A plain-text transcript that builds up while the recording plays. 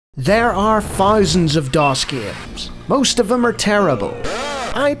There are thousands of DOS games. Most of them are terrible.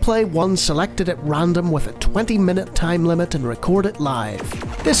 I play one selected at random with a 20-minute time limit and record it live.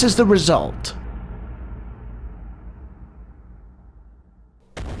 This is the result.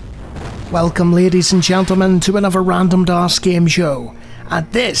 Welcome, ladies and gentlemen, to another random DOS game show.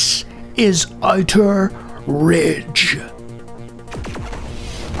 And this is Outer Ridge.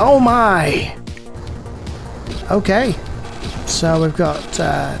 Oh my! Okay. So we've got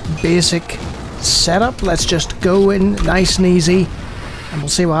basic setup. Let's just go in nice and easy and we'll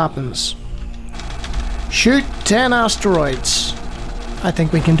see what happens. Shoot 10 asteroids. I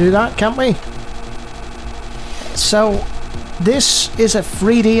think we can do that, can't we? So this is a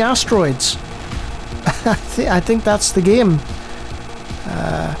 3D asteroids. I think that's the game.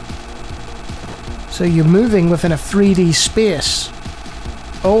 So you're moving within a 3D space.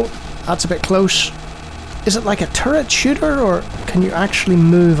 Oh, that's a bit close. Is it like a turret shooter, or can you actually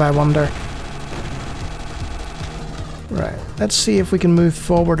move, I wonder? Right, let's see if we can move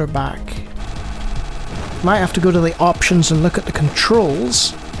forward or back. Might have to go to the options and look at the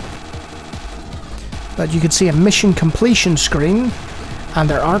controls. But you can see a mission completion screen, and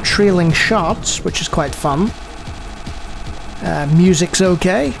there are trailing shots, which is quite fun. Music's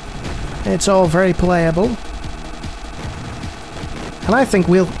okay. It's all very playable. And I think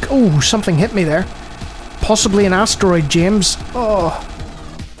we'll... Oh, something hit me there. Possibly an asteroid, James. Oh.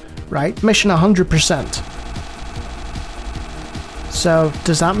 Right, mission 100%. So,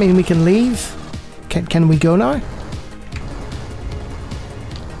 does that mean we can leave? Can we go now?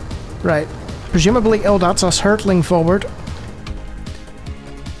 Right. Presumably, oh, that's us hurtling forward.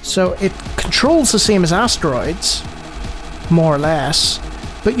 So, it controls the same as asteroids, more or less,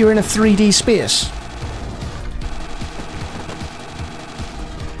 but you're in a 3D space.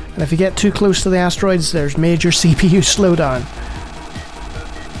 And if you get too close to the asteroids, there's major CPU slowdown.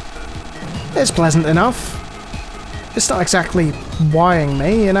 It's pleasant enough. It's not exactly wowing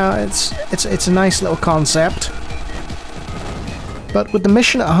me, you know, it's a nice little concept. But with the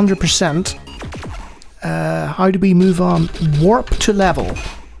mission at 100%, how do we move on? Warp to level.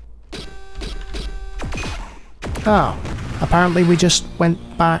 Ah, apparently we just went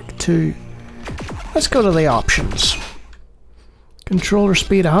back to... Let's go to the options. Controller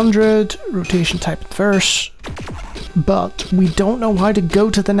speed 100, rotation type inverse, but we don't know how to go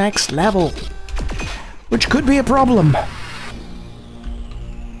to the next level, which could be a problem.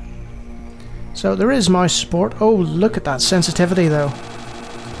 So there is mouse support. Oh, look at that sensitivity though.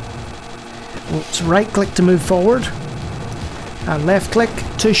 Let's right click to move forward, and left click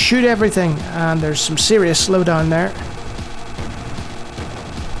to shoot everything, and there's some serious slowdown there.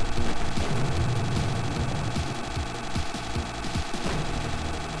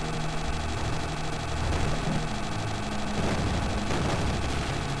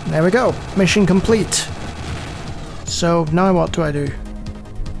 There we go, mission complete. So now what do I do?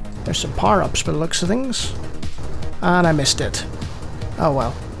 There's some power-ups by the looks of things. And I missed it. Oh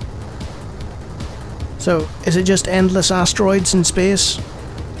well. So, is it just endless asteroids in space?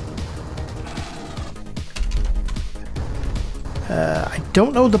 I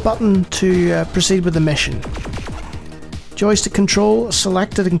don't know the button to proceed with the mission. Joystick control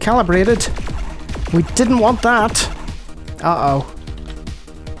selected and calibrated. We didn't want that. Uh-oh.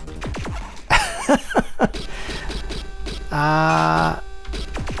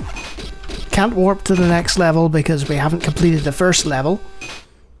 Can't warp to the next level because we haven't completed the first level.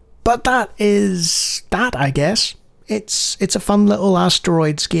 But that is that, I guess. It's a fun little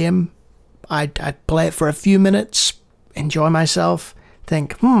asteroids game. I'd play it for a few minutes, enjoy myself,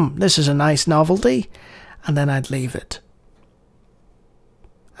 think, this is a nice novelty, and then I'd leave it.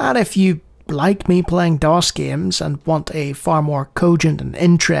 And if you like me playing DOS games and want a far more cogent and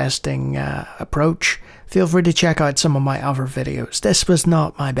interesting approach, feel free to check out some of my other videos. This was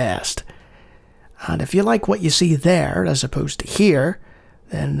not my best. And if you like what you see there as opposed to here,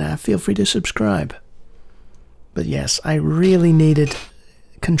 then feel free to subscribe. But yes, I really needed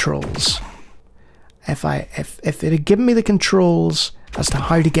controls. If it had given me the controls as to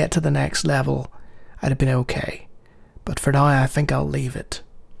how to get to the next level, I'd have been okay. But for now, I think I'll leave it.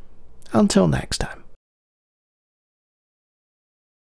 Until next time.